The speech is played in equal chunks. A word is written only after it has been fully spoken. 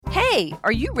Hey,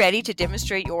 are you ready to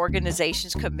demonstrate your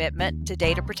organization's commitment to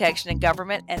data protection and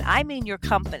government? And I mean your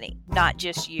company, not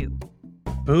just you.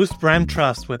 Boost brand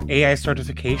trust with AI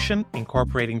certification,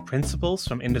 incorporating principles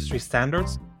from industry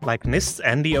standards like NIST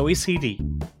and the OECD.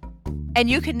 And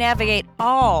you can navigate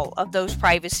all of those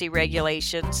privacy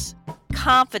regulations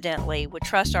confidently with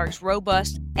TrustArc's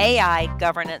robust AI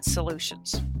governance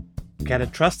solutions. Get a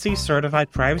Trustee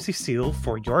Certified Privacy Seal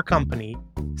for your company,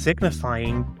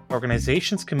 signifying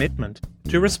organization's commitment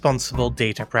to responsible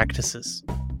data practices.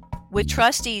 With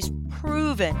Trustee's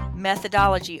proven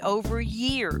methodology over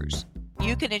years,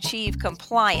 you can achieve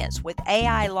compliance with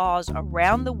AI laws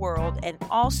around the world and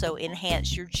also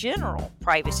enhance your general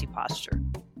privacy posture.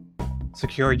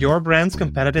 Secure your brand's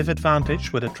competitive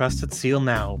advantage with a trusted seal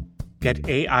now. Get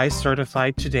AI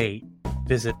certified today.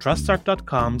 Visit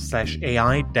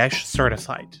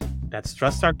trustarc.com/AI-certified. That's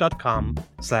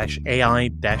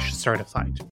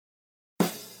trustarc.com/AI-certified.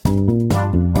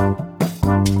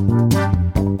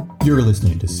 You're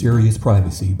listening to Serious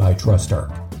Privacy by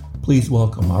TrustArc. Please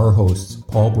welcome our hosts,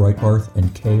 Paul Breitbarth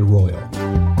and Kay Royal.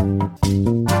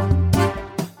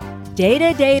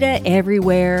 Data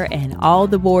everywhere, and all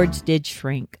the boards did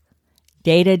shrink.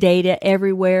 Data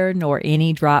everywhere, nor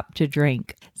any drop to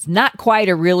drink. It's not quite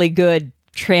a really good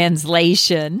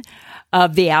translation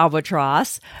of the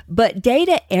albatross, but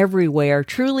data everywhere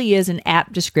truly is an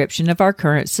apt description of our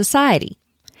current society.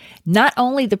 Not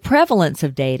only the prevalence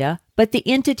of data, but the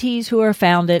entities who are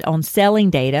founded on selling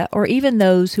data, or even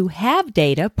those who have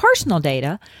data, personal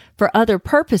data, for other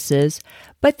purposes,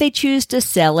 but they choose to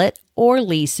sell it or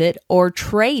lease it or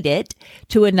trade it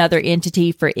to another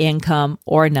entity for income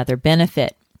or another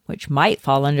benefit, which might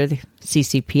fall under the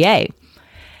CCPA.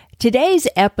 Today's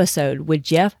episode with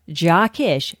Jeff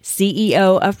Jaquish,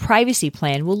 CEO of Privacy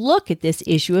Plan, will look at this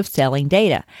issue of selling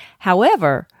data.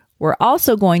 However, we're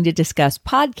also going to discuss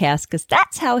podcasts because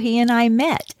that's how he and I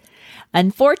met.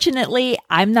 Unfortunately,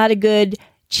 I'm not a good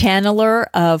channeler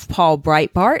of Paul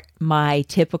Breitbarth, my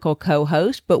typical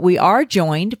co-host, but we are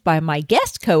joined by my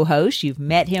guest co-host. You've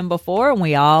met him before and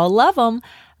we all love him,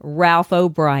 Ralph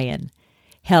O'Brien.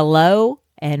 Hello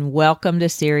and welcome to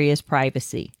Serious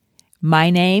Privacy.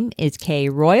 My name is Kay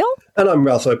Royal. And I'm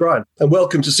Ralph O'Brien. And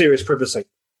welcome to Serious Privacy.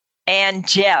 And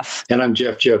Jeff. And I'm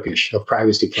Jeff Jaquish of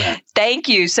Privacy Plan. Thank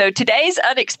you. So today's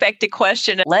unexpected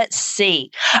question, let's see.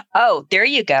 Oh, there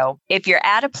you go. If you're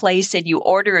at a place and you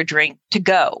order a drink to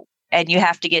go and you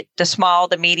have to get the small,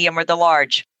 the medium, or the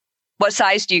large, what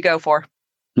size do you go for?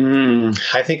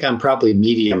 I think I'm probably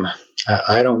medium.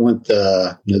 I don't want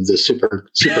the super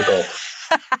Gulf.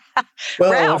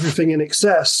 Well, Ralph. Everything in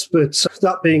excess. But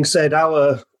that being said,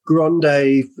 our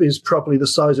grande is probably the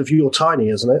size of your tiny,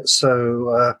 isn't it?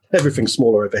 So everything's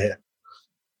smaller over here.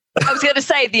 I was going to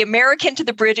say the American to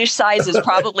the British sizes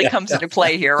probably comes into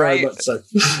play here, right? Very much so.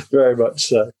 Very much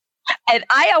so. And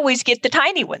I always get the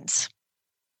tiny ones.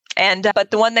 And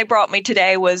but the one they brought me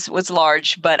today was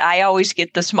large, but I always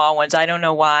get the small ones. I don't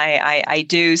know why I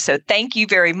do. So thank you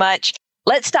very much.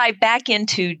 Let's dive back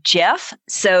into Jeff.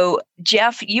 So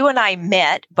Jeff, you and I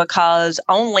met because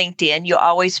on LinkedIn, you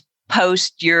always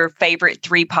post your favorite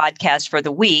 3 podcasts for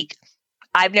the week.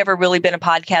 I've never really been a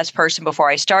podcast person before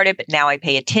I started, but now I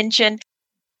pay attention.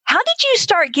 How did you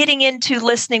start getting into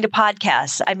listening to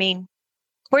podcasts? I mean,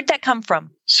 where'd that come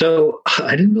from? So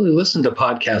I didn't really listen to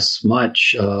podcasts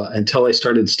much until I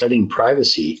started studying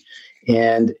privacy.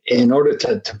 And in order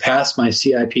to pass my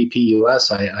CIPP US,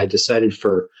 I decided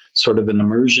for sort of an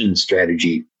immersion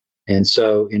strategy. And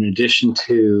so in addition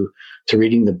to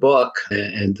reading the book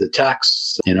and the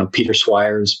texts, Peter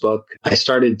Swire's book, I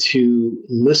started to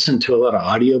listen to a lot of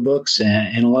audiobooks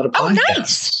and a lot of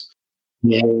podcasts. Oh,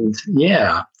 nice. And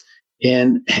yeah.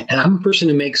 And I'm a person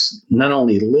who makes not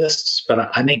only lists, but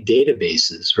I make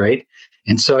databases, right?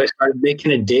 And so I started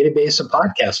making a database of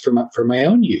podcasts for my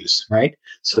own use, right?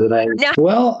 So that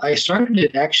I started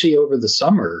it actually over the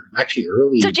summer, actually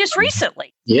early. So just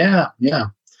recently. Yeah.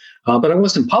 But I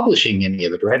wasn't publishing any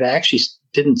of it, right? I actually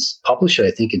didn't publish it,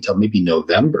 I think, until maybe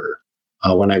November,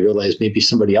 when I realized maybe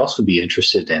somebody else would be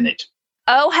interested in it.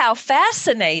 Oh, how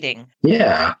fascinating.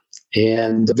 Yeah.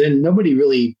 And then nobody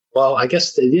really, well, I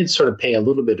guess they did sort of pay a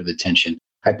little bit of attention.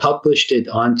 I published it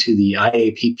onto the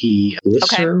IAPP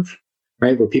listserv,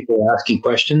 right, where people were asking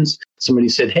questions. Somebody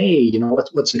said, "Hey,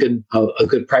 what's a good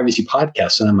privacy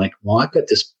podcast?" And I'm like, "Well, I've got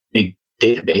this big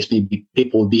database. Maybe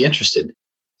people would be interested."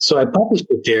 So I published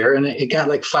it there, and it got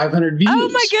like 500 views. Oh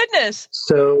my goodness!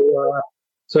 So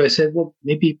I said, "Well,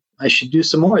 maybe I should do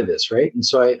some more of this," right? And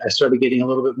so I started getting a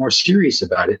little bit more serious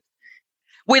about it.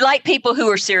 We like people who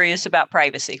are serious about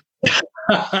privacy.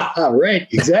 Right,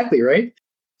 exactly, right.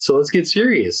 So let's get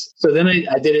serious. So then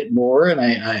I did it more, and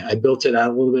I built it out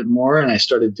a little bit more, and I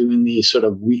started doing these sort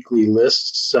of weekly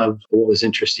lists of what was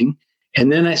interesting.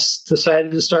 And then I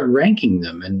decided to start ranking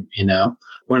them. And,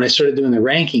 when I started doing the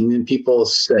ranking, then people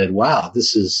said, wow,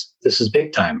 this is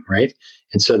big time, right?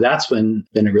 And so that's when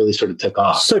then it really sort of took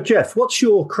off. So, Jeff, what's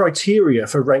your criteria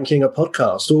for ranking a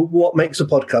podcast? Or what makes a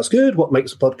podcast good? What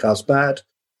makes a podcast bad?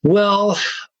 Well,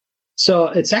 so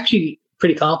it's actually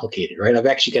pretty complicated, right? I've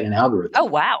actually got an algorithm. Oh,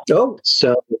 wow. Oh,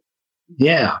 So,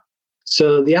 yeah.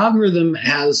 So the algorithm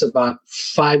has about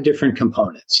 5 different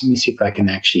components. Let me see if I can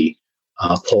actually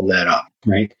pull that up,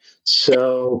 right?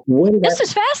 So this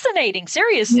is fascinating,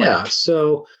 seriously. Yeah.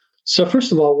 So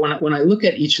first of all, when I look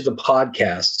at each of the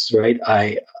podcasts, right,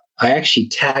 I actually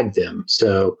tag them.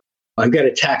 So I've got a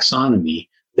taxonomy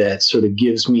that sort of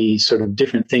gives me sort of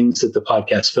different things that the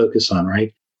podcasts focus on,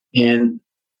 right? And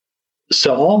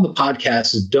so all the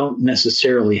podcasts don't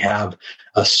necessarily have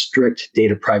a strict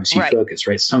data privacy focus,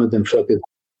 right? Some of them focus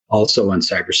also on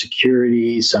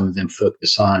cybersecurity. Some of them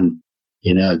focus on,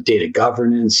 data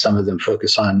governance. Some of them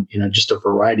focus on, just a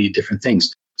variety of different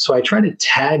things. So I try to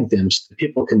tag them so that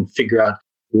people can figure out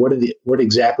what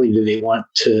exactly do they want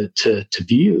to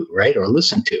view, right, or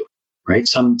listen to, right?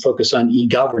 Some focus on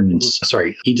e-discovery,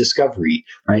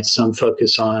 right? Some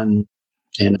focus on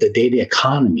the data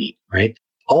economy, right?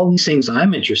 All these things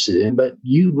I'm interested in, but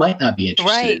you might not be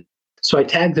interested in. So I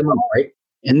tag them up, right?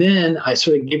 And then I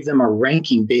sort of give them a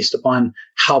ranking based upon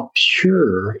how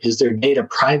pure is their data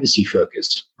privacy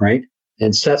focus, right?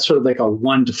 And so that's sort of like a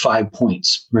 1 to 5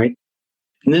 points, right?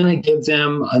 And then I give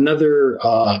them another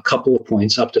couple of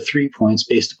points, up to 3 points,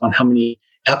 based upon how many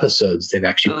episodes they've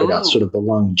actually put out, sort of the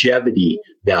longevity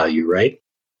value, right?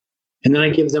 And then I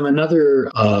give them another,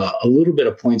 a little bit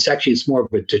of points. Actually, it's more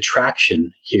of a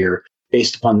detraction here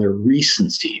based upon their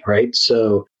recency, right?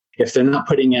 So if they're not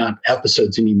putting out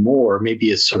episodes anymore, maybe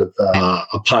it's sort of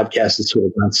a podcast that's sort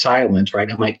of gone silent, right?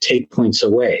 It might take points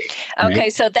away. Okay,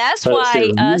 right? so that's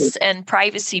why us and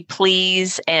Privacy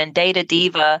Please and Data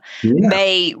Diva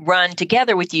may run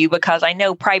together with you, because I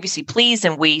know Privacy Please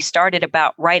and we started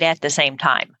about right at the same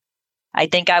time. I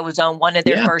think I was on one of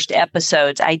their first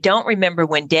episodes. I don't remember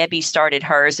when Debbie started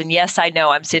hers. And yes, I know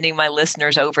I'm sending my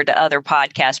listeners over to other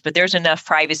podcasts, but there's enough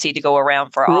privacy to go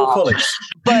around for all.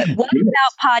 But what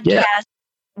about podcasts? Yeah.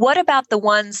 What about the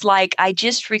ones like I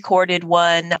just recorded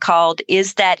one called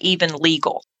Is That Even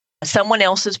Legal? Someone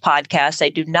else's podcast. They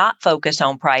do not focus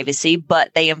on privacy,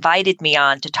 but they invited me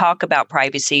on to talk about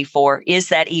privacy for Is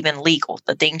That Even Legal?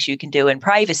 The things you can do in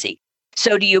privacy.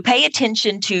 So do you pay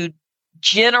attention to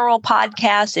general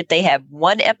podcasts if they have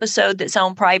one episode that's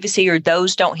on privacy, or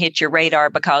those don't hit your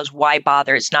radar because why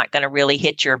bother? It's not going to really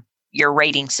hit your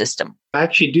rating system. I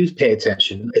actually do pay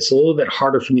attention. It's a little bit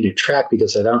harder for me to track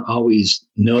because I don't always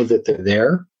know that they're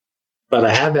there, but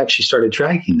I have actually started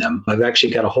tracking them. I've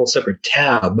actually got a whole separate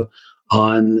tab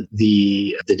on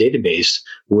the database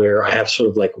where I have sort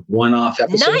of like one-off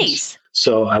episodes. Nice.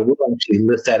 So I will actually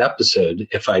list that episode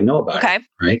if I know about it,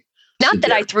 right? Not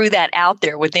that I threw that out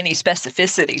there with any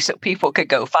specificity so people could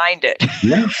go find it.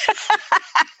 No.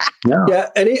 Yeah,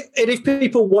 and if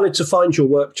people wanted to find your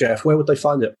work, Jeff, where would they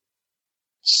find it?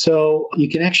 So you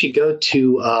can actually go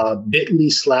to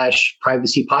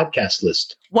bit.ly/privacy podcast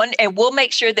list. And we'll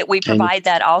make sure that we provide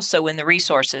that also in the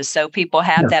resources so people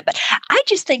have that. But I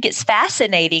just think it's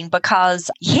fascinating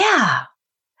because, I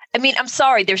mean, I'm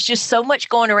sorry, there's just so much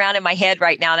going around in my head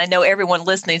right now. And I know everyone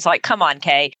listening is like, come on,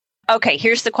 Kay. Okay,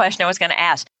 here's the question I was going to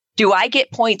ask. Do I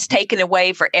get points taken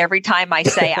away for every time I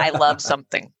say I love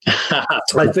something? I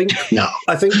think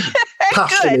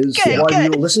passion is why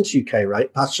we all listen to UK,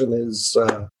 right? Passion is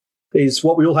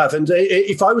what we all have. And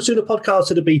if I was doing a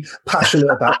podcast, it'd be passionate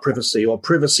about privacy or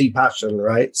privacy passion,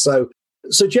 right? So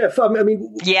Jeff, I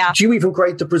mean, do you even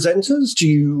grade the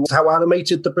presenters? How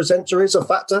animated the presenter is a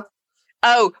factor?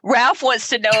 Oh, Ralph wants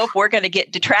to know if we're going to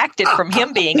get detracted from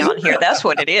him being on here. That's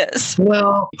what it is.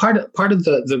 Well, part of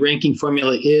the ranking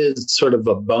formula is sort of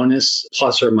a bonus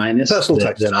plus or minus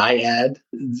that I add.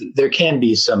 There can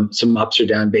be some ups or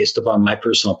downs based upon my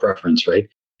personal preference, right?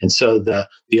 And so the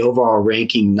overall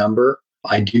ranking number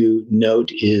I do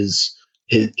note is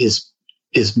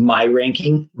my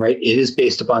ranking, right? It is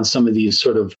based upon some of these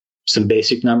sort of some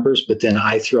basic numbers, but then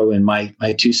I throw in my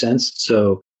 2 cents.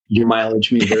 So your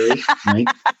mileage may vary, right?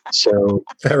 So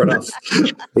fair enough.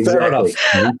 Exactly. Fair enough.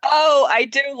 Right? Oh, I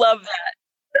do love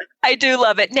that. I do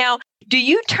love it. Now, do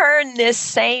you turn this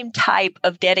same type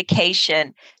of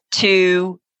dedication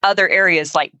to other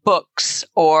areas like books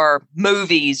or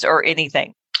movies or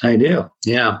anything? I do.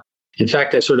 Yeah. In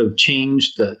fact, I sort of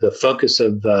changed the focus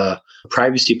of the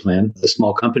Privacy Plan, the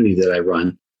small company that I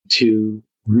run, to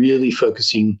really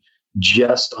focusing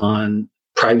just on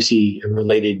privacy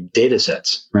related data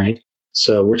sets, right?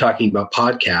 So we're talking about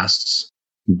podcasts,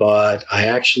 but I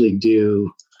actually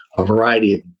do a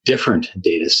variety of different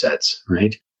data sets,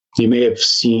 right? You may have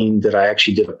seen that I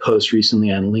actually did a post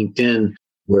recently on LinkedIn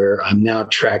where I'm now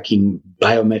tracking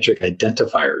biometric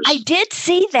identifiers. I did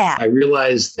see that. I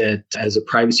realized that as a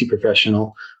privacy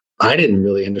professional, I didn't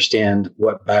really understand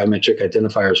what biometric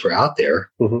identifiers were out there.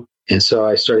 Mm-hmm. And so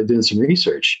I started doing some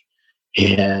research,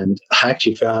 and I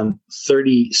actually found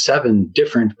 37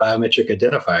 different biometric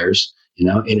identifiers,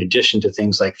 in addition to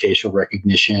things like facial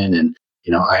recognition and,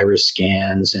 iris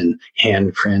scans and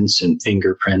handprints and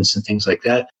fingerprints and things like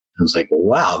that. I was like, well,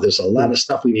 wow, there's a lot of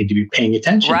stuff we need to be paying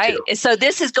attention to. Right. So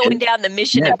this is going down the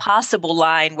Mission Impossible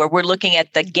line where we're looking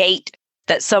at the gait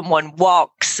that someone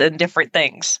walks and different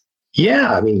things.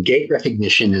 Yeah. I mean, gait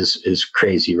recognition is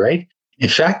crazy, right? In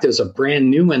fact, there's a brand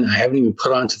new one I haven't even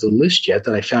put onto the list yet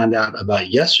that I found out about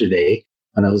yesterday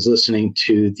when I was listening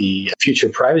to the Future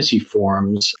Privacy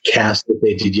Forum's cast that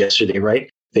they did yesterday, right?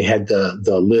 They had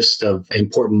the list of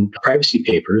important privacy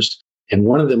papers. And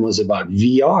one of them was about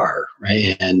VR,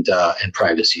 right, and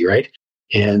privacy, right?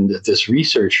 And this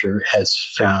researcher has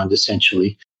found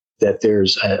essentially that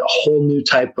there's a whole new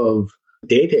type of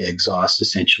data exhaust,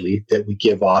 essentially, that we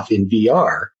give off in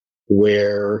VR,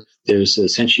 where there's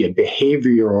essentially a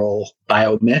behavioral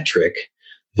biometric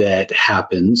that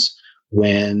happens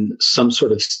when some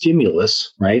sort of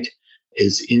stimulus, right,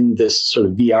 is in this sort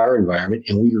of VR environment,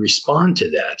 and we respond to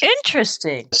that.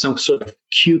 Interesting. Some sort of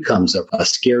cue comes up, a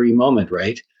scary moment,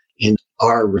 right? And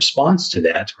our response to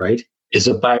that, right, is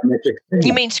a biometric thing.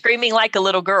 You mean screaming like a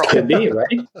little girl? Could be,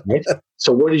 right?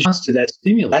 So what is your response to that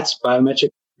stimulus? That's biometric.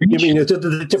 You mean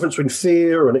the difference between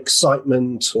fear and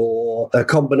excitement, or a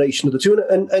combination of the two?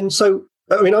 And so,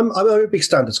 I mean, I'm a big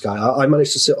standards guy. I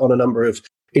managed to sit on a number of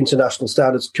international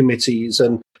standards committees,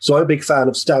 and so I'm a big fan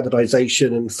of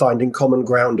standardization and finding common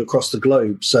ground across the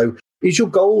globe. So is your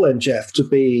goal then, Jeff, to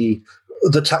be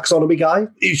the taxonomy guy?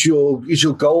 Is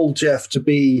your goal, Jeff, to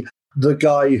be the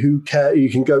guy who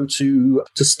can go to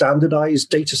standardize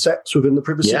data sets within the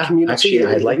privacy community?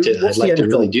 Actually, I'd like to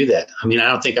really do that. I mean, I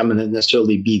don't think I'm going to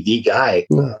necessarily be the guy.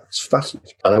 No, it's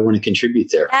fascinating. But I want to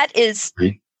contribute there. That is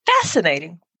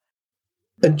fascinating.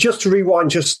 And just to rewind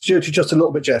just a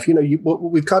little bit, Jeff,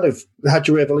 we've kind of had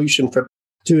your evolution from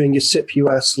doing your SIP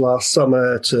US last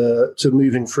summer to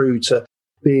moving through to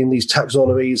being these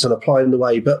taxonomies and applying the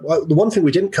way. But the one thing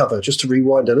we didn't cover, just to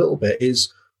rewind a little bit,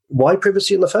 is why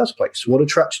privacy in the first place? What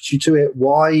attracted you to it?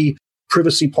 Why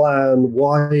Privacy Plan?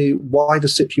 Why the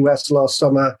SIP US last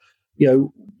summer?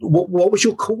 What was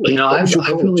your calling? I've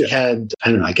really had,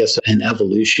 I guess an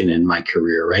evolution in my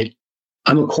career, right?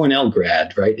 I'm a Cornell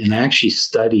grad, right? And I actually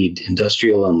studied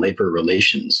industrial and labor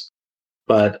relations,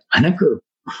 but I never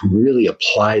really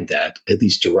applied that, at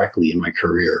least directly in my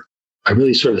career. I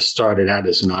really sort of started out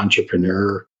as an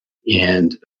entrepreneur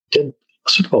and did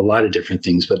sort of a lot of different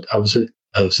things, but I was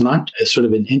not sort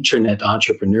of an internet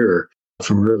entrepreneur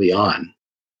from early on.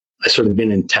 I sort of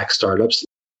been in tech startups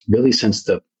really since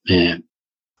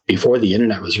before the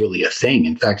internet was really a thing.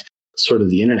 In fact, sort of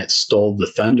the internet stole the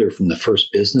thunder from the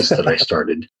first business that I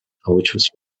started, which was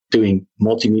doing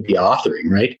multimedia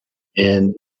authoring, right?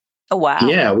 And oh wow,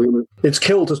 yeah, it's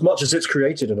killed as much as it's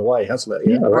created in a way, hasn't it?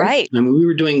 Yeah, right. I mean, we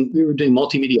were doing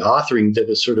multimedia authoring that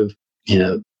was sort of,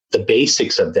 the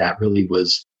basics of that really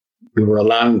was we were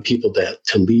allowing people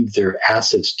to leave their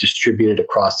assets distributed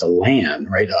across the LAN,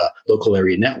 right? A local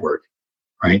area network,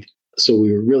 right? So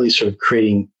we were really sort of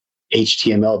creating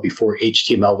HTML before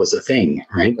HTML was a thing,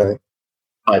 right?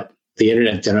 But the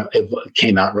internet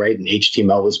came out, right? And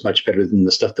HTML was much better than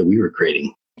the stuff that we were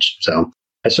creating. So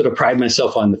I sort of pride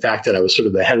myself on the fact that I was sort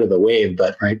of the head of the wave,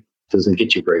 but right, doesn't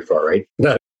get you very far, right?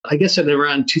 No. I guess at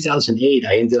around 2008,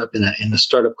 I ended up in a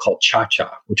startup called ChaCha,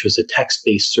 which was a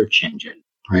text-based search engine,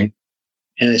 right?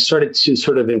 And I started to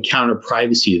sort of encounter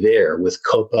privacy there with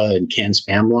COPPA and CAN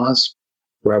spam laws,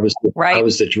 where I was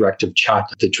the director of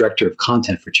ChaCha, the director of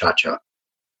content for ChaCha.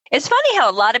 It's funny how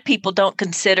a lot of people don't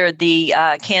consider the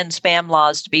CAN spam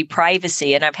laws to be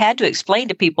privacy, and I've had to explain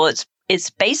to people it's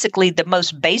basically the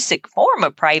most basic form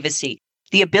of privacy,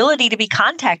 the ability to be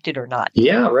contacted or not.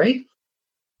 Yeah, right.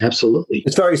 Absolutely.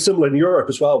 It's very similar in Europe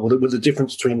as well, with the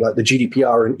difference between like the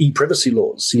GDPR and e-privacy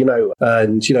laws,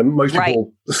 and most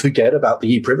people forget about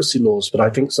the e-privacy laws, but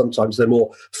I think sometimes they're more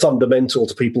fundamental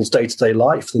to people's day-to-day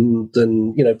life than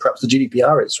perhaps the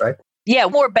GDPR is, right? Yeah,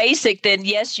 more basic than,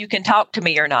 yes, you can talk to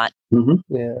me or not. Mm-hmm.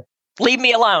 Yeah. Leave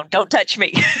me alone. Don't touch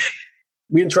me.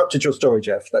 We interrupted your story,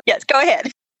 Jeff. Yes, go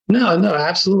ahead. No,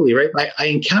 absolutely, right. I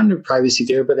encountered privacy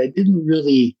there, but I didn't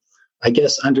really I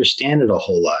guess, understand it a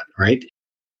whole lot, right?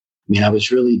 I mean, I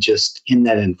was really just in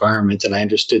that environment, and I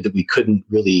understood that we couldn't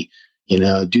really,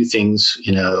 do things,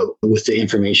 with the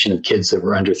information of kids that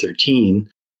were under 13.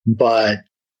 But,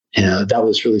 that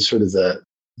was really sort of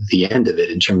the end of it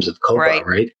in terms of COBA,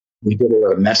 right? We did a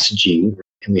lot of messaging,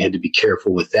 and we had to be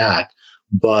careful with that.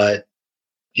 But,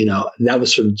 that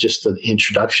was sort of just the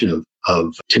introduction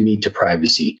to me to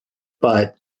privacy.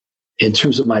 But in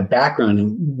terms of my background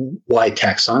and why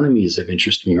taxonomy is of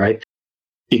interest to me, right?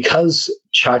 Because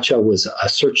Cha-Cha was a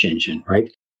search engine,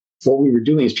 right? What we were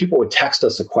doing is people would text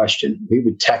us a question. We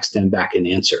would text them back an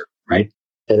answer, right?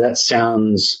 And that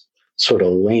sounds sort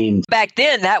of lame. Back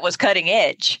then, that was cutting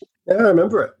edge. Yeah, I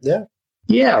remember it. Yeah.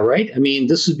 Yeah, right. I mean,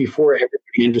 this is before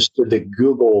everybody understood that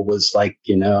Google was like,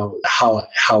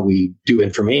 how we do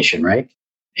information, right?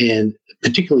 And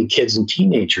particularly kids and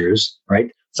teenagers,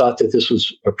 right, thought that this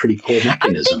was a pretty cool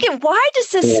mechanism. I'm thinking, why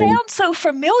does this sound so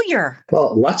familiar?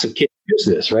 Well, lots of kids use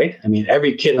this, right? I mean,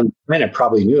 every kid on the planet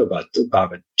probably knew about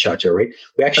Cha-Cha, right?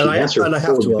 We actually answered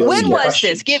 4 billion When was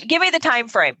questions. this? Give me the time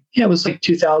frame. Yeah, it was like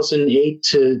 2008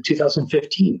 to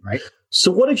 2015, right?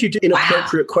 So what did you do in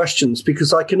inappropriate questions?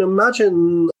 Because I can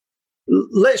imagine,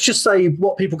 let's just say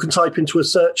what people can type into a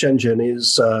search engine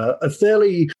is a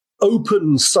fairly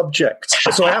open subject.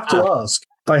 So I have to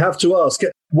ask,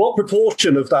 what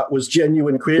proportion of that was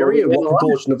genuine query and what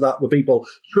proportion of that were people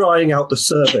trying out the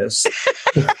service?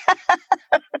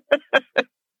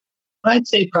 I'd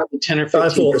say probably 10 or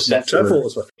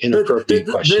 15% inappropriate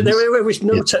questions. There is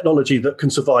no technology that can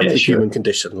survive the human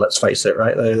condition, let's face it,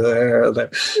 right?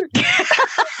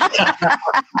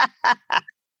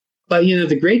 But,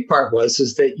 the great part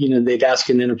is that, they'd ask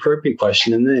an inappropriate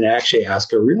question and then they'd actually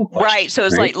ask a real question. Right. So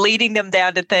it's like leading them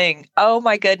down to thing. Oh,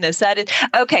 my goodness. That is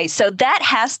okay. So that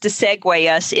has to segue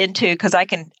us into, because I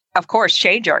can, of course,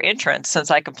 change our entrance since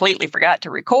I completely forgot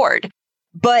to record.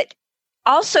 But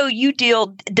also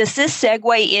does this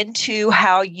segue into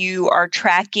how you are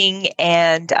tracking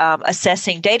and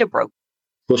assessing data broke?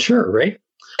 Well, sure. Right.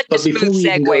 But before we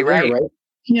segue, right?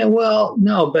 Yeah, well,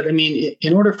 no, but I mean,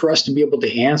 in order for us to be able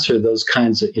to answer those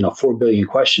kinds of, 4 billion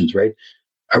questions, right?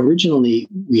 Originally,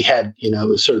 we had,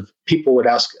 sort of people would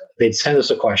ask, they'd send us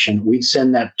a question. We'd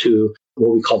send that to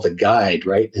what we call the guide,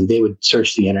 right? And they would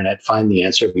search the internet, find the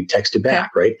answer. We'd text it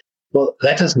back, right? Well,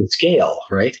 that doesn't scale,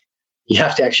 right? You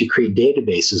have to actually create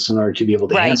databases in order to be able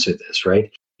to answer this,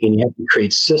 right? And you have to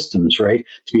create systems, right?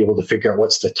 To be able to figure out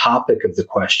what's the topic of the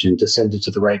question, to send it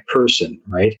to the right person,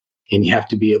 right? And you have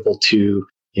to be able to,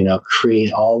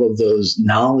 create all of those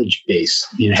knowledge base.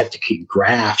 You have to create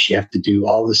graphs. You have to do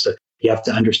all this stuff. You have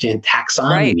to understand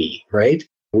taxonomy, right?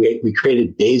 We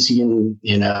created Bayesian,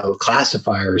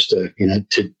 classifiers to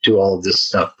do all of this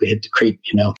stuff. We had to create,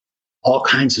 all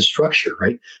kinds of structure,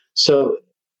 right? So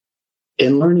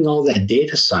in learning all that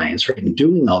data science, right, and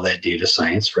doing all that data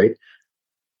science, right,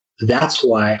 that's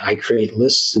why I create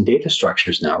lists and data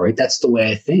structures now, right? That's the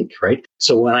way I think, right?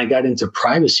 So when I got into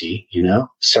privacy,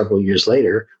 several years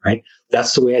later, right,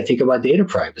 that's the way I think about data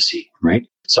privacy, right?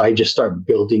 So I just start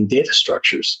building data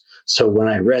structures. So when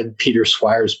I read Peter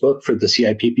Swire's book for the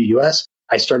CIPP US,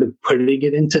 I started putting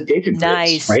it into data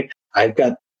grids, right? I've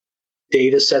got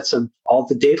data sets of all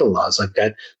the data laws. I've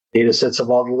got data sets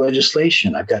of all the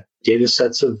legislation. I've got data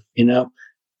sets of,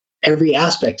 every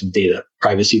aspect of data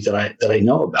privacy that I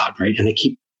know about, right? And I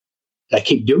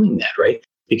keep doing that, right?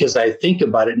 Because I think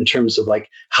about it in terms of like,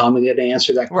 how am I going to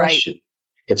answer that question?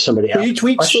 If somebody asks each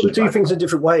week sort of do things a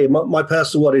different way. My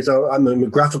personal one is I'm a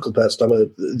graphical person. I'm a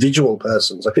visual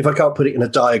person. So if I can't put it in a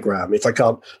diagram, if I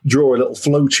can't draw a little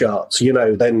flow chart,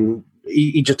 then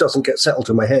it just doesn't get settled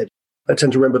in my head. I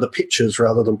tend to remember the pictures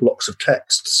rather than blocks of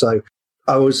text. So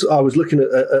I was looking at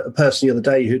a person the other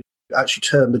day who actually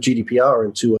turned the GDPR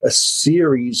into a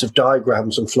series of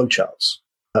diagrams and flowcharts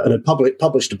and had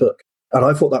published a book. And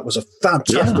I thought that was a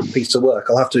fantastic piece of work.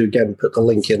 I'll have to, again, put the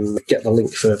link in, get the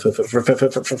link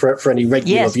for any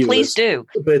regular viewers. Yes, please do.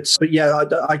 But yeah,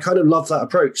 I kind of love that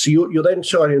approach. So you're then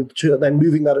trying to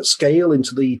moving that at scale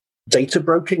into the data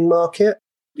broking market.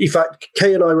 In fact,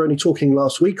 Kay and I were only talking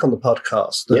last week on the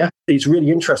podcast. It's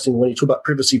really interesting when you talk about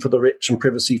privacy for the rich and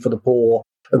privacy for the poor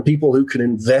and people who can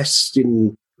invest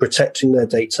in protecting their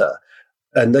data.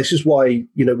 And this is why,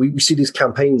 we see these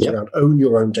campaigns around own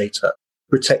your own data,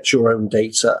 protect your own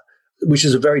data, which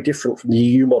is a very different from the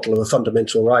EU model of a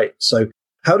fundamental right. So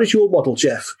how does your model,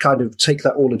 Jeff, kind of take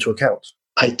that all into account?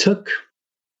 I took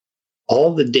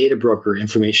all the data broker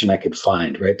information I could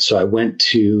find, right? So I went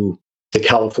to the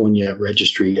California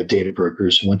Registry of Data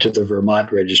Brokers, went to the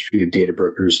Vermont Registry of Data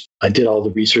Brokers. I did all the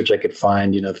research I could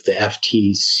find, the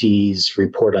FTC's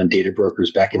report on data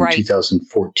brokers back in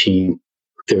 2014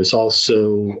 There's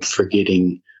also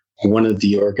forgetting one of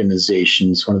the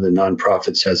organizations, one of the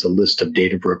nonprofits has a list of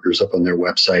data brokers up on their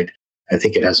website. I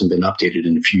think it hasn't been updated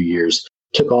in a few years.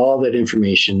 Took all that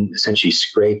information, essentially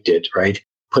scraped it, right?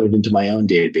 Put it into my own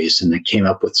database, and it came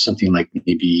up with something like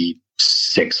maybe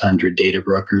 600 data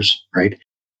brokers, right?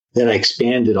 Then I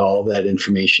expanded all that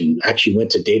information, actually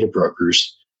went to data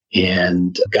brokers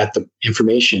and got the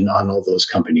information on all those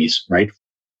companies, right?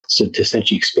 So to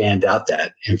essentially expand out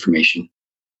that information.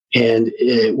 And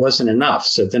it wasn't enough.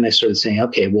 So then I started saying,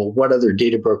 okay, well, what other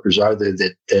data brokers are there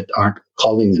that aren't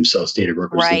calling themselves data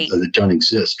brokers, right, that don't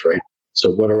exist, right? So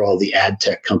what are all the ad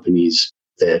tech companies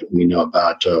that we know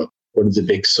about? What are the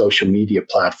big social media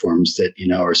platforms that,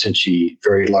 are essentially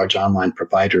very large online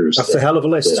providers? That's a hell of a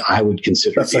list. That I would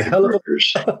consider That's a hell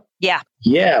brokers. of a Yeah.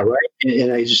 Yeah, right.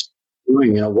 And I just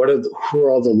doing, who are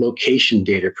all the location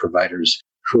data providers?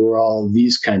 Who are all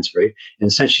these kinds, right? And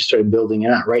essentially started building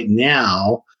it out. Right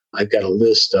now, I've got a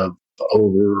list of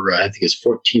over, I think it's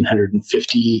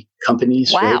 1,450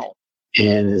 companies. Wow. Right?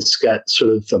 And it's got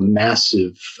sort of a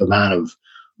massive amount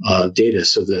of data.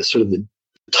 So the sort of the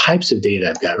types of data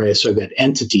I've got, right? So I've got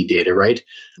entity data, right?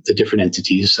 The different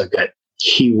entities. I've got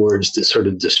keywords that sort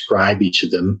of describe each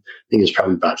of them. I think there's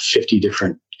probably about 50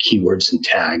 different keywords and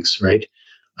tags, right?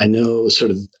 I know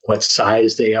sort of what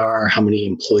size they are, how many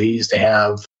employees they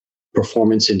have,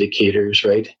 performance indicators,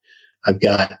 right? I've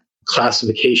got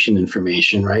classification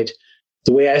information, right?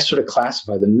 The way I sort of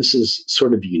classify them, this is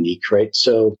sort of unique, right?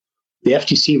 So the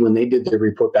FTC, when they did their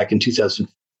report back in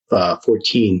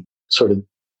 2014, sort of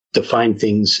defined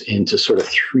things into sort of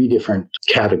three different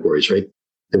categories, right?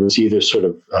 There was either sort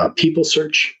of people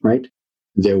search, right?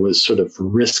 There was sort of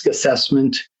risk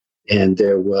assessment, and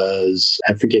there was,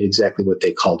 I forget exactly what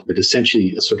they called it, but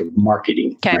essentially a sort of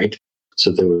marketing, right?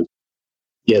 So there were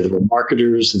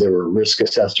marketers, there were risk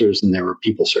assessors, and there were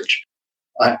people search.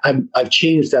 I've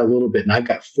changed that a little bit, and I've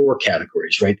got four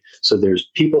categories, right? So there's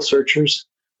people searchers,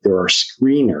 there are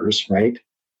screeners, right?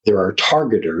 There are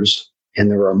targeters, and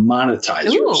there are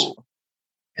monetizers. Ooh.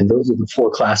 And those are the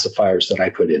four classifiers that I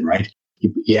put in, right?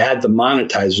 You add the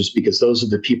monetizers because those are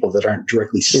the people that aren't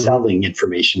directly selling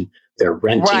information. They're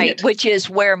renting it. Which is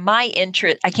where my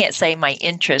interest, I can't say my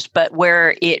interest, but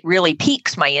where it really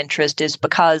piques my interest is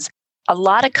because a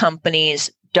lot of companies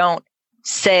don't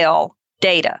sell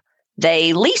data.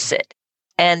 They lease it.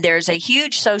 And there's a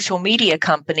huge social media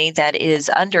company that is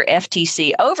under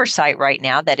FTC oversight right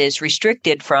now that is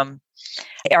restricted from,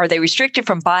 are they restricted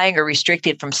from buying or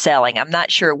restricted from selling? I'm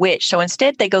not sure which. So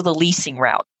instead they go the leasing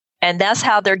route. And that's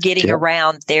how they're getting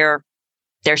around their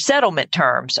settlement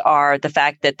terms, are the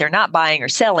fact that they're not buying or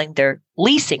selling, they're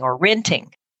leasing or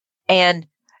renting. And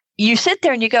you sit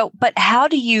there and you go, but how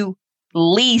do you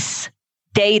lease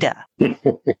data?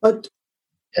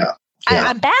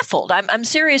 I'm baffled. I'm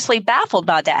seriously baffled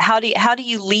by that. How do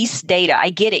you lease data?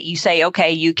 I get it. You say,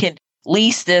 okay, you can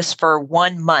lease this for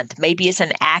 1 month. Maybe it's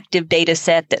an active data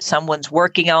set that someone's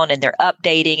working on and they're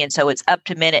updating, and so it's up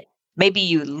to minute. Maybe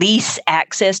you lease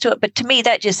access to it. But to me,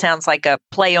 that just sounds like a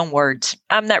play on words.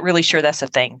 I'm not really sure that's a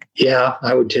thing. Yeah,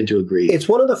 I would tend to agree. It's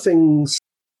one of the things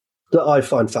that I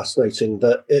find fascinating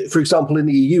that, for example, in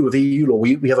the EU, with EU law,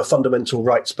 we have a fundamental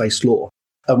rights-based law.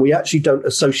 And we actually don't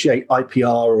associate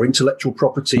IPR or intellectual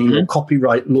property or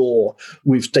copyright law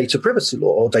with data privacy law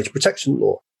or data protection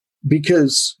law.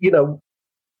 Because,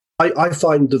 I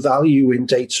find the value in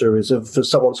data is for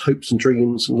someone's hopes and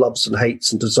dreams and loves and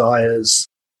hates and desires,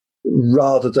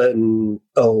 rather than,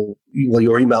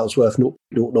 your email's worth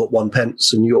 0.001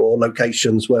 pence and your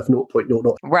location's worth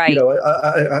 0.00. Right.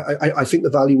 I think the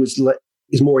value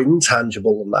is more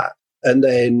intangible than that. And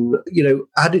then,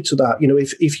 added to that,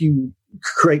 if you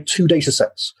create two data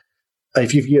sets,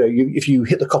 if you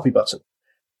hit the copy button,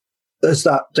 is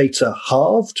that data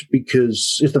halved?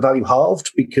 Is the value halved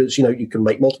because, you can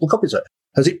make multiple copies of it?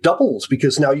 Has it doubled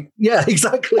because now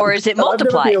exactly. Or is it multiplied?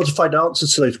 I've never been able to find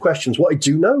answers to those questions. What I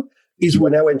do know is we're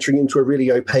now entering into a really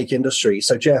opaque industry.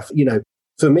 So Jeff,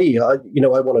 for me, I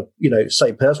want to,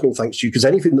 say personal thanks to you, because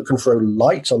anything that can throw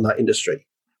light on that industry,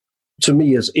 to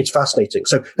me, it's fascinating.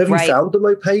 So have you found them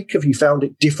opaque? Have you found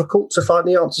it difficult to find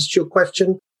the answers to your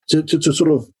question, to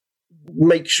sort of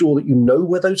make sure that you know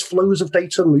where those flows of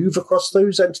data move across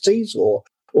those entities, or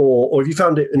have you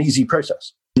found it an easy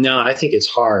process? No, I think it's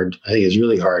hard. I think it's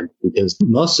really hard because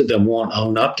most of them won't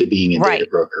own up to being a data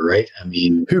broker, right? I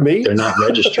mean, who, me? They're not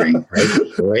registering,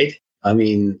 right? I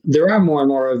mean, there are more and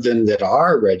more of them that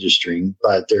are registering,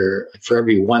 but for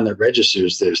every one that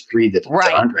registers, there's 3 that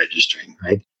aren't registering,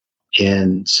 right?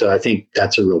 And so I think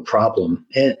that's a real problem.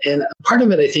 And part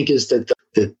of it, I think, is that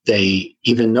that they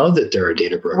even know that they're a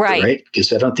data broker, right?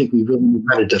 Because I don't think we really know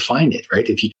how to define it, right?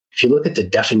 If you look at the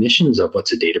definitions of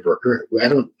what's a data broker, I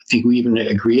don't think we even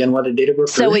agree on what a data broker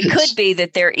is. So it could be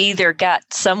that they're either got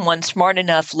someone smart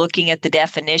enough looking at the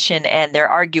definition and they're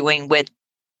arguing with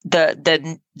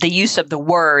the use of the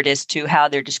word as to how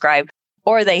they're described,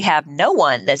 or they have no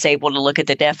one that's able to look at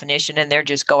the definition and they're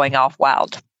just going off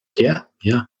wild. Yeah.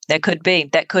 That could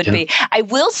be. I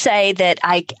will say that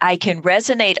I can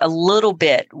resonate a little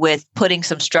bit with putting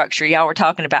some structure. Y'all were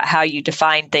talking about how you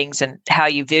define things and how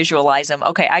you visualize them.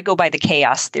 Okay, I go by the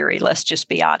chaos theory. Let's just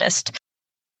be honest.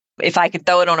 If I could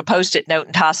throw it on a Post-it note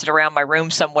and toss it around my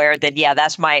room somewhere, then yeah,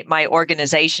 that's my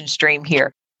organization stream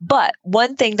here. But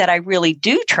one thing that I really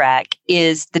do track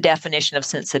is the definition of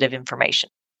sensitive information.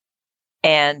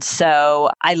 And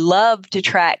so I love to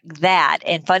track that.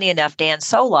 And funny enough, Dan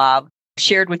Solov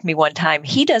shared with me one time,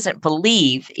 he doesn't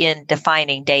believe in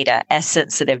defining data as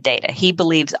sensitive data. He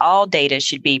believes all data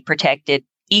should be protected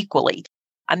equally.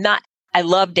 I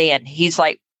love Dan. He's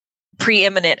like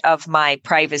preeminent of my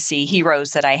privacy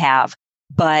heroes that I have,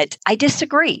 but I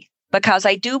disagree because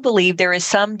I do believe there is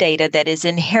some data that is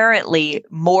inherently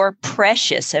more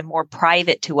precious and more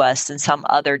private to us than some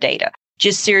other data.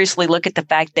 Just seriously look at the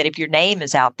fact that if your name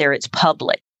is out there, it's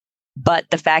public. But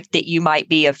the fact that you might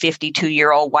be a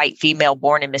 52-year-old white female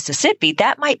born in Mississippi,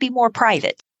 that might be more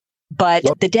private. But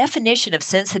the definition of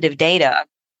sensitive data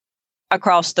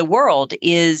across the world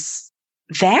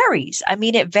varies. I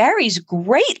mean, it varies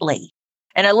greatly.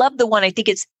 And I love the one, I think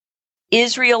it's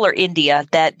Israel or India,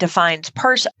 that defines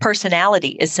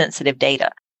personality as sensitive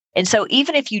data. And so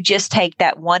even if you just take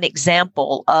that one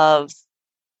example of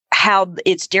how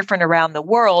it's different around the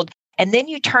world, and then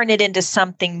you turn it into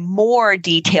something more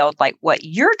detailed, like what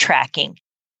you're tracking.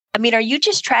 I mean, are you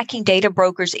just tracking data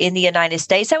brokers in the United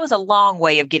States? That was a long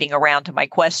way of getting around to my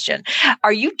question.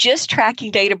 Are you just tracking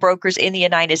data brokers in the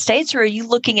United States, or are you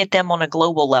looking at them on a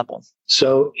global level?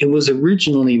 So it was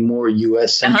originally more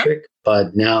U.S. centric,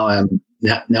 but now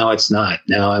it's not.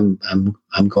 Now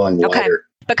I'm going wider. Okay.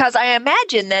 Because I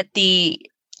imagine that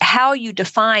how you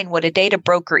define what a data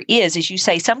broker is, as you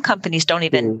say, some companies don't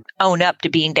even own up to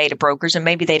being data brokers, and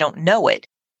maybe they don't know it.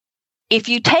 If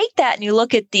you take that and you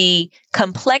look at the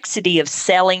complexity of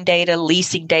selling data,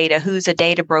 leasing data, who's a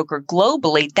data broker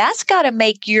globally, that's got to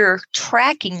make your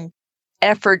tracking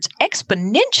efforts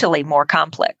exponentially more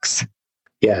complex.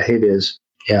 Yeah, it is.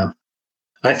 Yeah.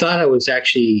 I thought I was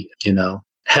actually,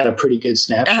 had a pretty good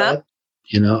snapshot.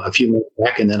 A few months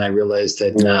back, and then I realized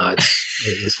that no,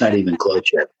 it's not even close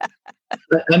yet.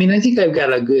 I mean, I think I've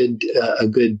got a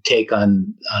good take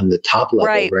on the top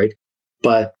level, right?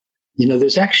 But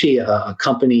there's actually a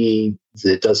company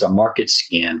that does a market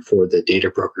scan for the data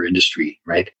broker industry,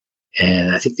 right?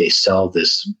 And I think they sell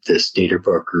this data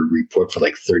broker report for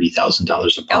like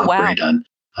 $30,000 a pop, right? On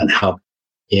how,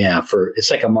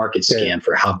 it's like a market scan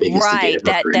for how big is the data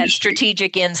broker industry. That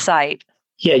strategic insight.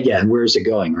 Yeah, and where's it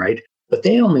going, right? But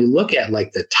they only look at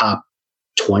like the top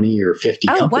 20 or 50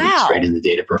 companies right in the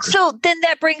data broker. So then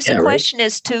that brings the question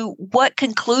as to what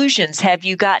conclusions have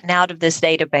you gotten out of this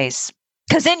database?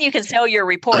 Because then you can sell your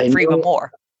report for even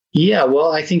more. Yeah,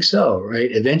 well, I think so, right?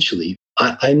 Eventually.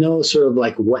 I know sort of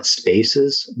like what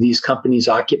spaces these companies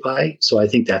occupy. So I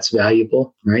think that's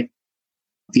valuable, right?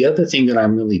 The other thing that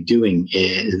I'm really doing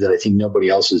is, that I think nobody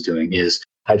else is doing, is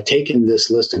I've taken this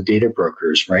list of data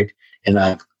brokers, right? And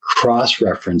I've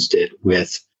cross-referenced it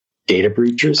with data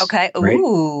breaches. Okay.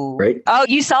 Ooh. Right? Oh,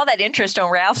 you saw that interest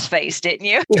on Ralph's face, didn't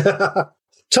you?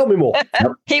 Tell me more.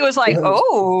 He was like,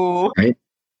 oh. Right.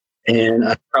 And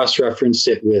I've cross-referenced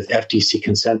it with FTC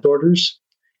consent orders.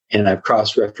 And I've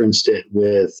cross-referenced it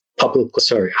with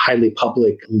highly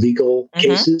public legal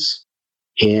cases.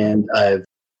 And I've,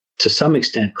 to some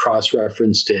extent,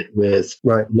 cross-referenced it with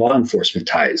law enforcement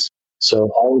ties.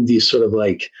 So all of these sort of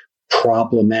like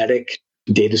problematic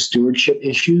data stewardship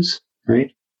issues,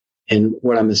 right? And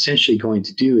what I'm essentially going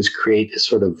to do is create a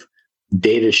sort of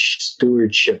data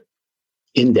stewardship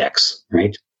index,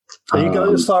 right? Are you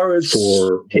going as far as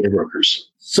for data brokers?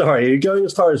 Sorry, are you going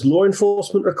as far as law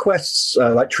enforcement requests,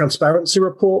 like transparency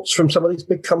reports from some of these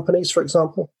big companies, for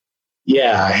example?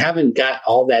 Yeah, I haven't got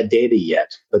all that data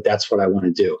yet, but that's what I want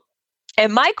to do.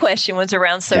 And my question was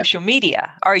around social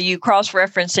media. Are you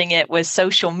cross-referencing it with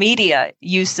social media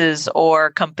uses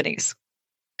or companies?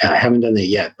 I haven't done that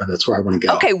yet, but that's where I want to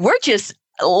go. Okay, we're just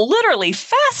literally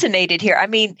fascinated here. I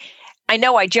mean, I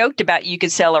know I joked about you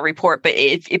could sell a report, but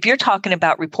if you're talking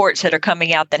about reports that are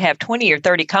coming out that have 20 or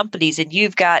 30 companies, and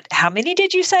you've got, how many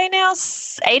did you say now?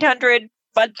 800,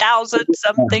 1,000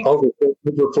 something? Over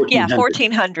 1,400. Yeah,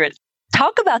 1,400.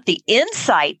 Talk about the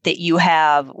insight that you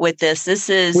have with this. This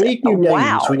is we need new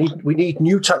wow. names. We need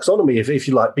new taxonomy, if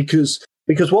you like, because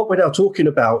what we're now talking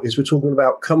about is we're talking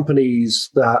about companies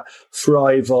that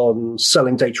thrive on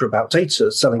selling data about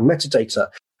data, selling metadata,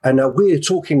 and now we're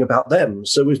talking about them.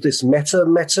 So is this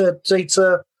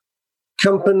metadata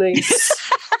companies?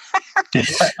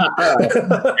 I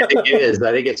think it is.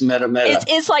 I think it's meta.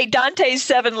 It's like Dante's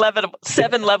seven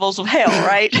levels of hell,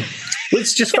 right?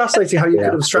 It's just fascinating how you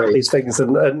can abstract these things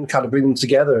and kind of bring them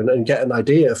together and get an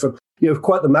idea from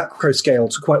quite the macro scale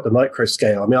to quite the micro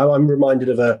scale. I mean, I'm reminded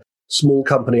of a small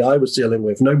company I was dealing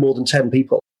with, no more than 10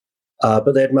 people,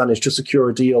 but they'd managed to secure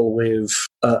a deal with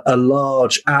a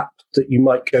large app that you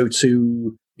might go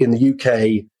to in the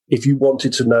UK if you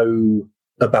wanted to know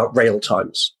about rail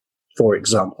times, for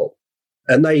example.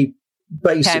 And they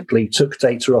basically took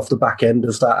data off the back end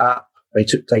of that app.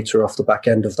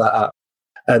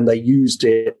 And they used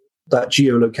that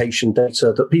geolocation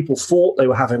data that people thought they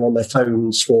were having on their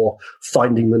phones for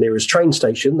finding the nearest train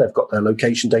station. They've got their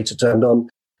location data turned on.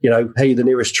 Hey, the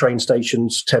nearest train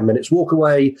station's 10 minutes walk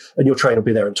away and your train will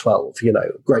be there in 12.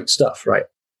 Great stuff, right?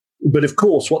 But of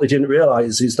course, what they didn't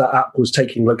realize is that app was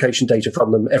taking location data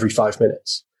from them every 5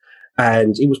 minutes.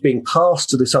 And it was being passed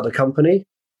to this other company.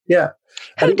 Yeah.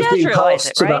 And it was being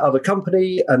passed to that other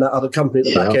company, and that other company at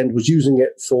the back end was using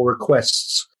it for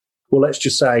requests. Well, let's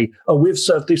just say, we've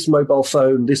served this mobile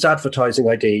phone, this advertising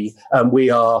ID, and we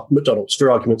are McDonald's,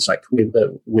 for argument's sake.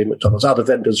 We're McDonald's. Other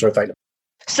vendors are available.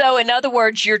 So, in other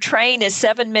words, your train is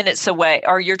 7 minutes away,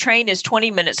 or your train is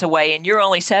 20 minutes away, and you're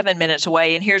only 7 minutes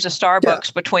away, and here's a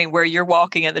Starbucks between where you're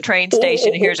walking and the train station,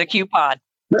 and here's a coupon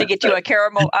to get you a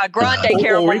grande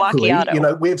caramel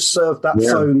macchiato. We've served that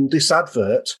phone this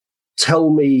advert. Tell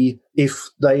me if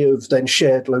they have then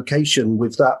shared location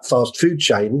with that fast food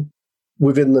chain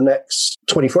within the next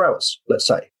 24 hours, let's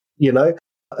say, and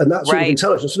that's sort of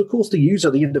intelligence. And of course, the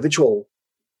user, the individual,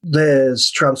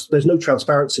 there's no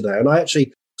transparency there. And I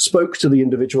actually spoke to the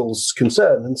individual's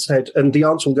concern and said, and the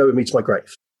answer will go with me to my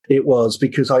grave. It was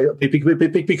because I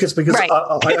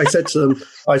said to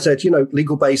them,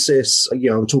 legal basis, I'm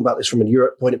talking about this from a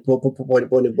Europe point of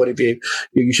view.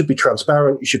 You should be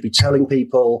transparent. You should be telling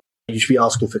people. You should be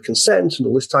asking for consent and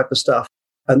all this type of stuff.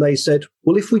 And they said,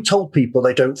 well, if we told people,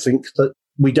 we don't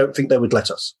think they would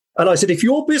let us. And I said, if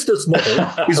your business model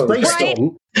is based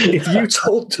on, if you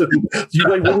told them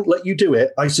they wouldn't let you do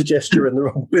it, I suggest you're in the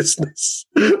wrong business.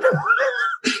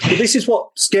 But this is what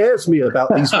scares me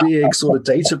about these big sort of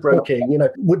data broking.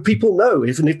 Would people know?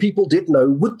 If people did know,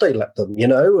 would they let them?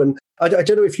 And I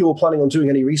don't know if you were planning on doing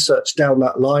any research down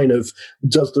that line of,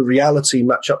 does the reality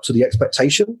match up to the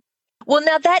expectation? Well,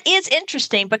 now that is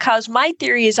interesting, because my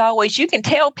theory is always you can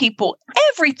tell people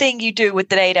everything you do with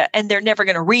the data and they're never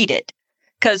going to read it,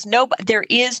 because there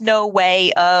is no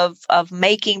way of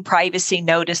making privacy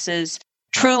notices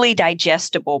truly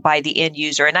digestible by the end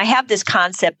user. And I have this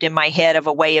concept in my head of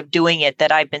a way of doing it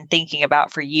that I've been thinking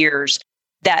about for years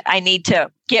that I need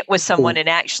to get with someone and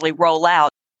actually roll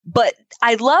out. But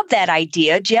I love that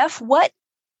idea. Jeff, what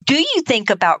do you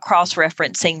think about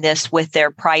cross-referencing this with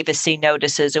their privacy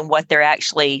notices and what they're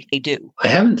actually do? I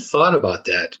haven't thought about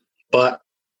that, but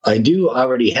I do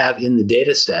already have in the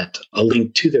data set a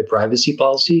link to their privacy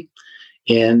policy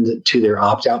and to their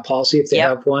opt-out policy if they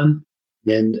have one,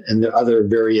 and the other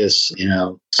various,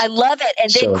 I love it.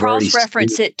 And then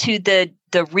cross-reference it to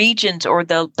the regions or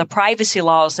the privacy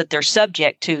laws that they're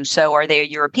subject to. So are they a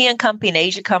European company, an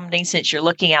Asian company, since you're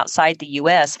looking outside the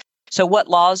U.S.? So what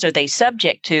laws are they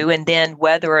subject to? And then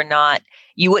whether or not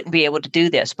you wouldn't be able to do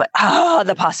this, but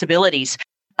the possibilities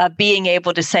of being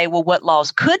able to say, well, what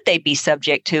laws could they be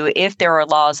subject to if there are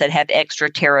laws that have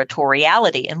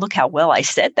extraterritoriality? And look how well I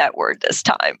said that word this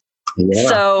time. Yeah,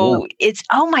 so it's,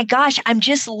 oh my gosh, I'm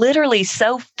just literally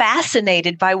so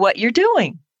fascinated by what you're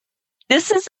doing.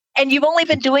 And you've only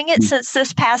been doing it since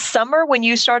this past summer when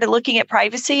you started looking at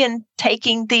privacy and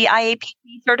taking the IAPP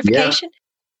certification? Yeah.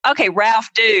 Okay,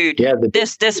 Ralph, dude,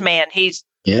 this man,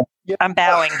 I'm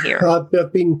bowing here. I've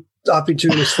been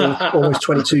doing this for almost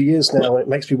 22 years now, and it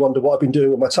makes me wonder what I've been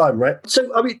doing with my time, right?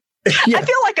 So, I mean, I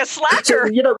feel like a slacker.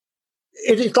 So,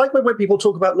 it's like when people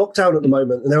talk about lockdown at the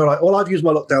moment, and they're like, well, I've used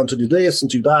my lockdown to do this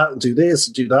and do that and do this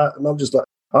and do that. And I'm just like,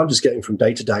 I'm just getting from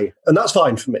day to day. And that's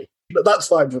fine for me. That's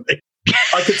fine for me.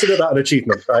 I consider that an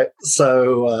achievement, right?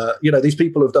 So, these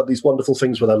people have done these wonderful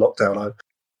things with their lockdown.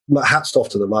 Hats off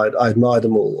to them. I admire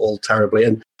them all terribly.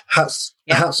 And hats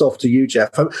off to you,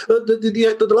 Jeff.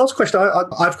 The last question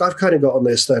I've kind of got on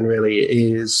this then really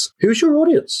is, who's your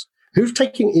audience? Who's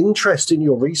taking interest in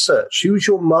your research? Who's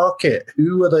your market?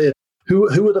 Who are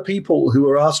the people who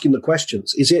are asking the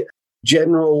questions? Is it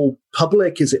general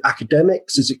public? Is it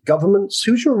academics? Is it governments?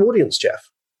 Who's your audience, Jeff?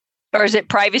 Or is it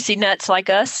privacy nuts like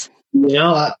us?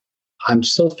 I'm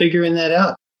still figuring that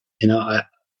out.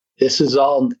 It's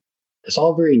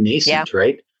all very nascent,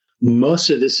 right? Most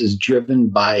of this is driven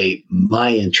by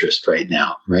my interest right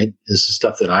now, right? This is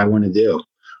stuff that I want to do.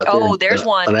 There's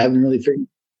one. But I haven't really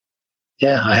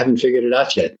I haven't figured it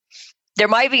out yet. There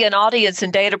might be an audience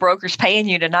and data brokers paying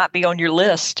you to not be on your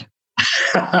list.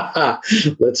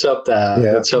 Let's hope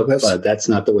that's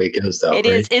not the way it goes, though.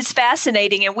 It's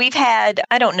fascinating. And we've had,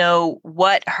 I don't know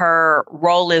what her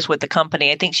role is with the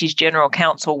company. I think she's general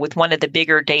counsel with one of the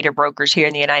bigger data brokers here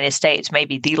in the United States,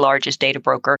 maybe the largest data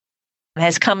broker,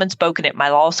 has come and spoken at my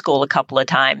law school a couple of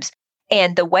times.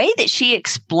 And the way that she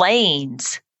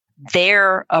explains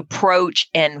their approach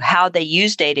and how they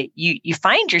use data, you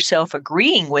find yourself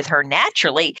agreeing with her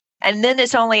naturally. And then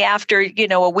it's only after,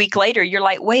 a week later, you're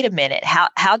like, wait a minute,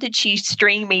 how did she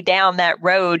string me down that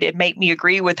road and make me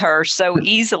agree with her so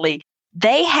easily?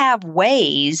 They have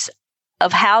ways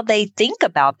of how they think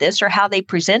about this or how they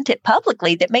present it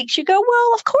publicly that makes you go,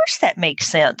 well, of course that makes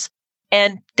sense.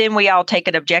 And then we all take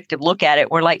an objective look at it.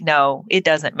 We're like, no, it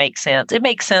doesn't make sense. It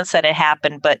makes sense that it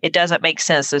happened, but it doesn't make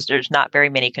sense as there's not very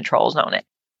many controls on it.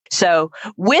 So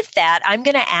with that, I'm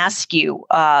going to ask you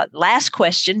last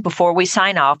question before we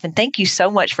sign off. And thank you so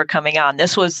much for coming on.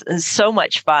 This was so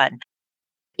much fun.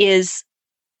 Is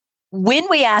when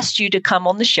we asked you to come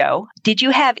on the show, did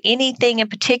you have anything in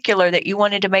particular that you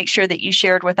wanted to make sure that you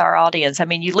shared with our audience? I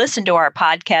mean, you listen to our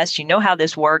podcast, you know how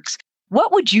this works.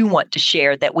 What would you want to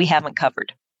share that we haven't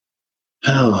covered?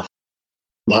 Oh,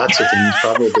 lots of things,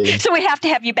 probably. So we have to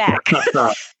have you back.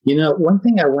 One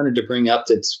thing I wanted to bring up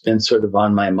that's been sort of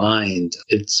on my mind,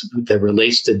 that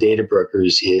relates to data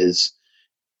brokers is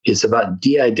about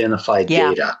de-identified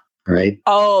data, right?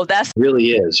 Oh, that's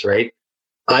really is, right?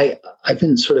 I've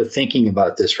been sort of thinking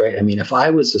about this, right? I mean, if I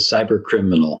was a cyber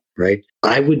criminal, right,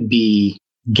 I would be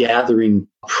gathering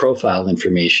profile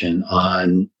information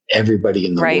on everybody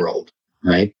in the world,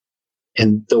 right?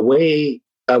 And the way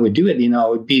I would do it, I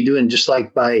would be doing just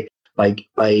like by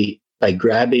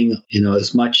grabbing,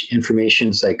 as much information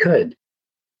as I could.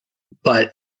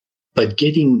 But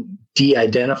getting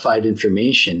de-identified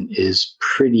information is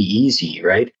pretty easy,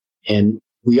 right? And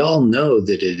we all know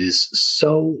that it is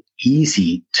so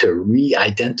easy to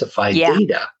re-identify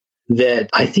data that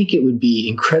I think it would be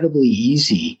incredibly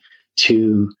easy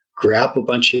to grab a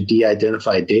bunch of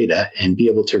de-identified data and be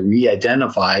able to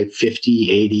re-identify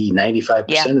 50, 80,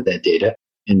 95% of that data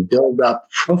and build up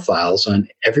profiles on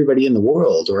everybody in the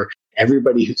world or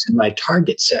everybody who's in my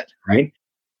target set, right?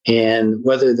 And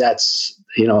whether that's,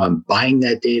 I'm buying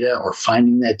that data or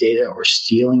finding that data or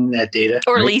stealing that data.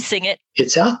 Or leasing it.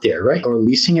 It's out there, right? Or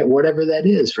leasing it, whatever that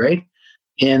is, right?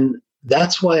 And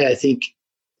that's why I think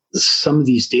some of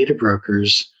these data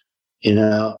brokers,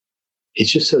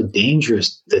 it's just so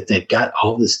dangerous that they've got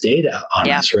all this data on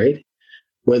us, right?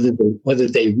 Whether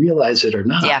they realize it or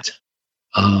not.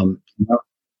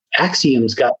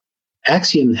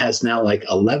 Axiom has now like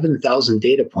 11,000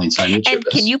 data points on each of us. And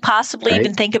can you possibly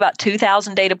even think about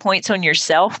 2,000 data points on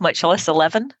yourself, much less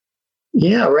 11?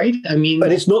 Yeah, right. I mean,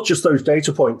 and it's not just those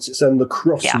data points; it's then the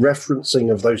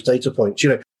cross-referencing of those data points.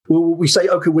 We say,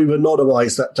 okay, we've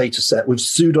anonymized that data set, we've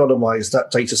pseudonymized that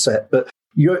data set, but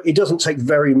it doesn't take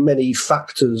very many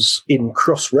factors in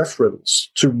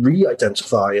cross-reference to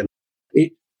re-identify. And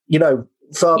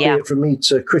far be it from me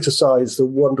to criticize the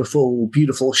wonderful,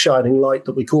 beautiful, shining light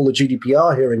that we call the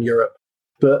GDPR here in Europe.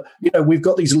 But, we've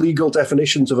got these legal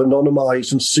definitions of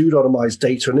anonymized and pseudonymized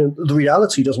data, and the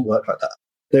reality doesn't work like that.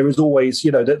 There is always,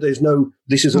 there's no,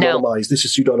 this is anonymized, this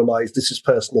is pseudonymized, this is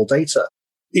personal data.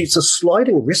 It's a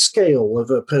sliding risk scale of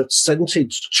a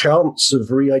percentage chance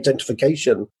of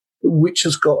re-identification, which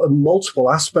has got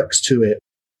multiple aspects to it,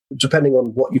 depending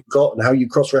on what you've got and how you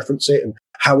cross-reference it and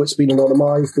how it's been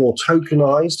anonymized or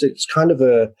tokenized. It's kind of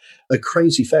a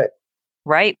crazy thing.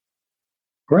 Right.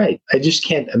 Right. I just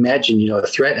can't imagine, a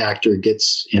threat actor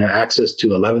gets, access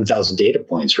to 11,000 data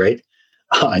points, right,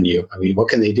 on you. I mean, what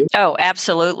can they do? Oh,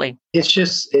 absolutely. It's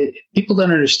just, people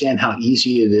don't understand how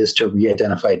easy it is to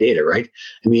re-identify data, right?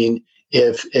 I mean,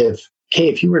 if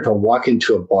you were to walk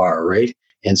into a bar, right,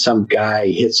 and some guy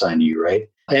hits on you, right,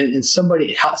 and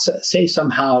somebody, say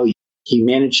somehow he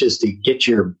manages to get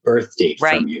your birth date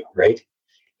from you, right?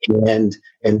 And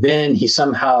then he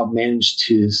somehow managed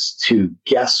to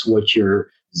guess what your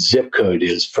zip code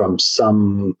is from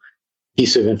some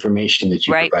piece of information that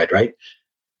you provide, right?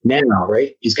 Now,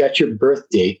 right, he's got your birth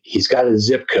date, he's got a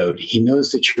zip code, he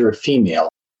knows that you're a female.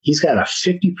 He's got a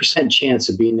 50% chance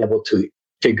of being able to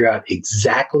figure out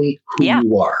exactly who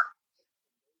you are.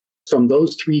 from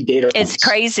those three data points. It's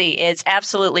crazy. It's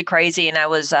absolutely crazy. And I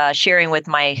was sharing with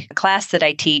my class that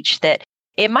I teach that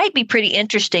it might be pretty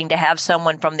interesting to have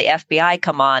someone from the FBI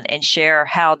come on and share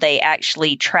how they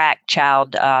actually track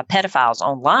child pedophiles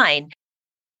online,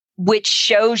 which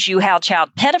shows you how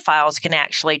child pedophiles can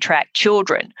actually track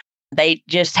children. They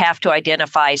just have to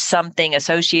identify something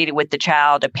associated with the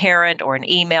child, a parent or an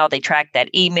email. They track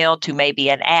that email to maybe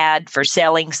an ad for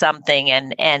selling something,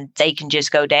 and they can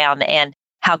just go down, and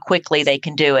how quickly they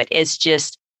can do it.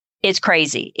 It's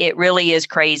crazy. It really is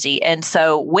crazy. And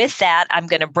so with that, I'm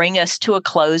going to bring us to a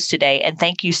close today. And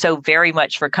thank you so very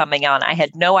much for coming on. I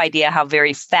had no idea how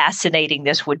very fascinating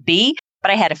this would be, but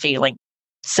I had a feeling.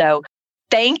 So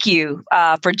thank you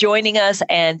for joining us.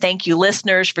 And thank you,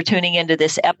 listeners, for tuning into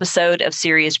this episode of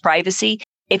Serious Privacy.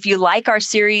 If you like our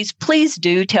series, please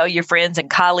do tell your friends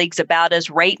and colleagues about us.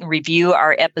 Rate and review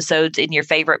our episodes in your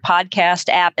favorite podcast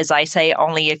app. As I say,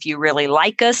 only if you really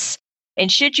like us. And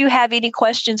should you have any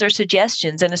questions or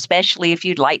suggestions, and especially if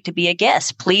you'd like to be a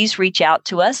guest, please reach out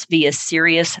to us via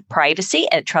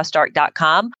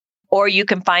seriousprivacy@trustarc.com. Or you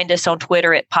can find us on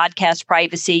Twitter at Podcast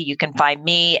Privacy. You can find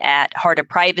me at Heart of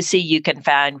Privacy. You can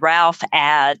find Ralph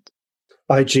at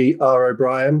IGR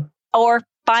O'Brien. Or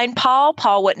find Paul.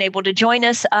 Paul wasn't able to join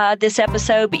us this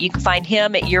episode, but you can find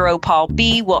him at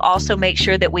EuroPaulB. We'll also make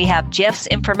sure that we have Jeff's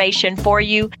information for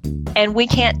you. And we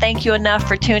can't thank you enough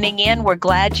for tuning in. We're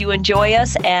glad you enjoy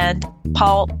us. And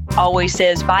Paul always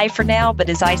says bye for now, but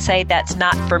as I say, that's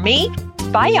not for me.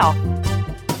 Bye, y'all.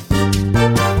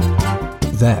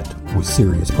 That was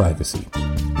Serious Privacy.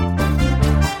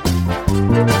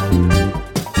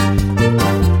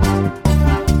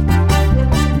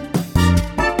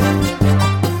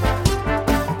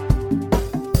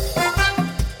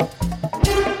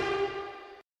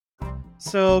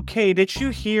 So, Kay, did you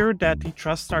hear that the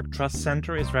TrustArc Trust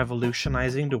Center is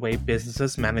revolutionizing the way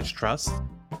businesses manage trust?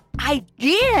 I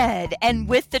did! And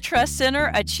with the Trust Center,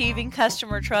 achieving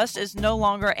customer trust is no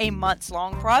longer a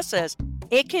months-long process.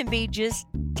 It can be just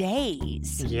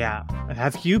days. Yeah.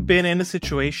 Have you been in a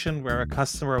situation where a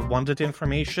customer wanted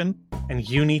information and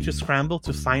you need to scramble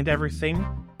to find everything?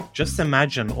 Just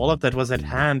imagine all of that was at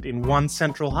hand in one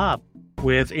central hub,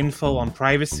 with info on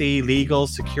privacy, legal,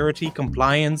 security,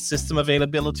 compliance, system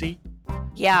availability.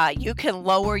 Yeah, you can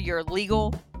lower your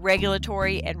legal,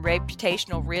 regulatory, and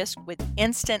reputational risk with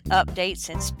instant updates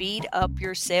and speed up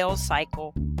your sales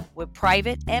cycle with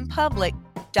private and public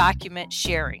document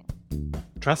sharing.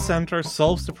 Trust Center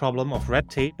solves the problem of red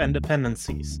tape and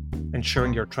dependencies,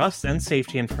 ensuring your trust and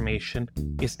safety information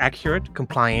is accurate,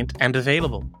 compliant, and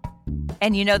available.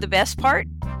 And you know the best part?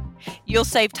 You'll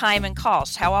save time and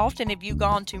cost. How often have you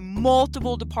gone to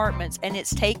multiple departments and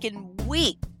it's taken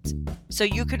weeks? So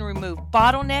you can remove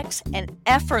bottlenecks and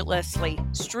effortlessly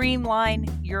streamline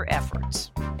your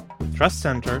efforts. Trust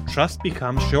Center, trust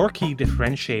becomes your key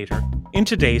differentiator in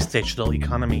today's digital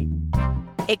economy.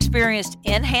 Experience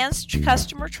enhanced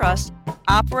customer trust,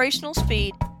 operational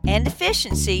speed, and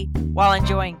efficiency while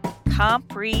enjoying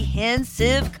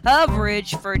comprehensive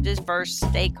coverage for diverse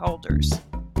stakeholders.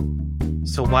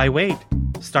 So why wait?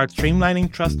 Start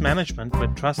streamlining trust management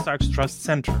with TrustArc's Trust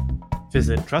Center.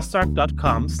 Visit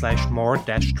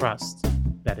trustarc.com/more-trust.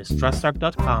 That is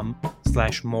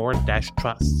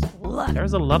trustarc.com/more-trust.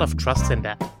 There's a lot of trust in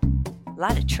that. A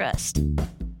lot of trust.